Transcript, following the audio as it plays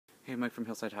Hey, Mike from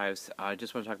Hillside Hives. I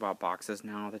just want to talk about boxes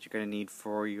now that you're going to need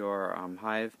for your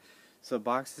hive. So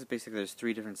boxes, basically there's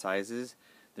three different sizes.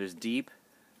 There's deep,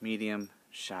 medium,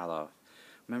 shallow.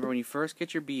 Remember, when you first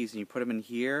get your bees and you put them in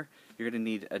here, you're going to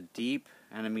need a deep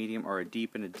and a medium, or a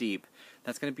deep and a deep.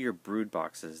 That's going to be your brood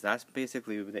boxes. That's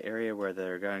basically the area where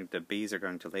the bees are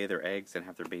going to lay their eggs and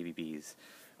have their baby bees.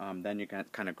 Then you're going to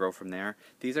kind of grow from there.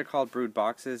 These are called brood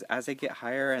boxes. As they get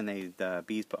higher and the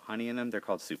bees put honey in them, they're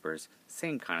called supers.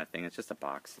 Same kind of thing. It's just a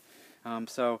box.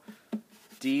 So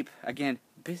deep, again,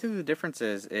 basically the difference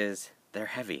is they're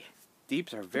heavy.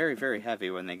 Deeps are very, very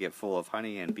heavy when they get full of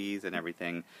honey and bees and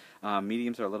everything.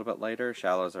 Mediums are a little bit lighter.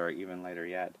 Shallows are even lighter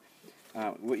yet.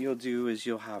 What you'll do is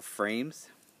you'll have frames.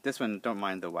 This one, don't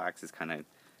mind the wax is kind of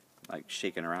like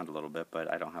shaking around a little bit,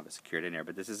 but I don't have it secured in there.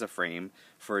 But this is a frame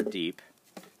for a deep.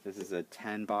 This is a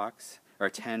 10 box or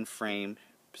 10 frame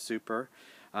super.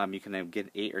 You can get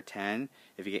 8 or 10.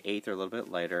 If you get 8, they're a little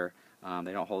bit lighter.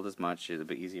 They don't hold as much. It's a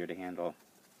bit easier to handle.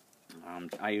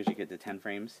 I usually get the 10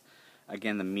 frames.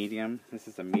 Again, the medium. This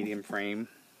is a medium frame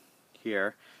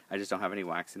here. I just don't have any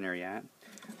wax in there yet.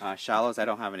 Shallows, I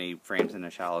don't have any frames in the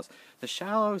shallows. The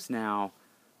shallows now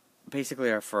basically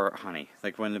are for honey.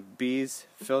 Like when the bees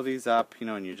fill these up, you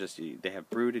know, and they have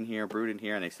brood in here,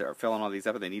 and they start filling all these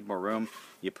up and they need more room,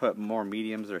 you put more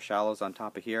mediums or shallows on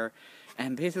top of here,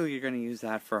 and basically you're going to use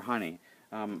that for honey.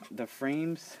 The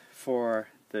frames for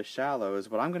the shallows,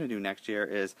 what I'm going to do next year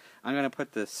is I'm going to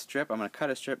put this strip, I'm going to cut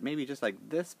a strip maybe just like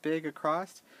this big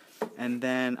across, and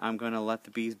then I'm going to let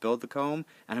the bees build the comb,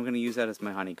 and I'm going to use that as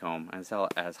my honeycomb and sell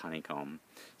it as honeycomb.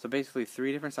 So basically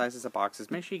 3 different sizes of boxes.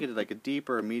 Make sure you get like a deep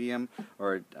or a medium,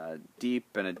 or a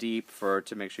deep and a deep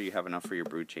to make sure you have enough for your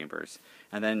brood chambers.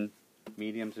 And then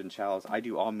mediums and shallows. I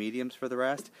do all mediums for the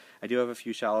rest. I do have a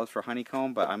few shallows for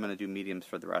honeycomb, but I'm going to do mediums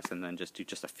for the rest, and then just do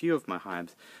just a few of my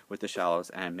hives with the shallows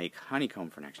and make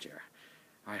honeycomb for next year.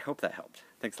 I hope that helped.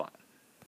 Thanks a lot.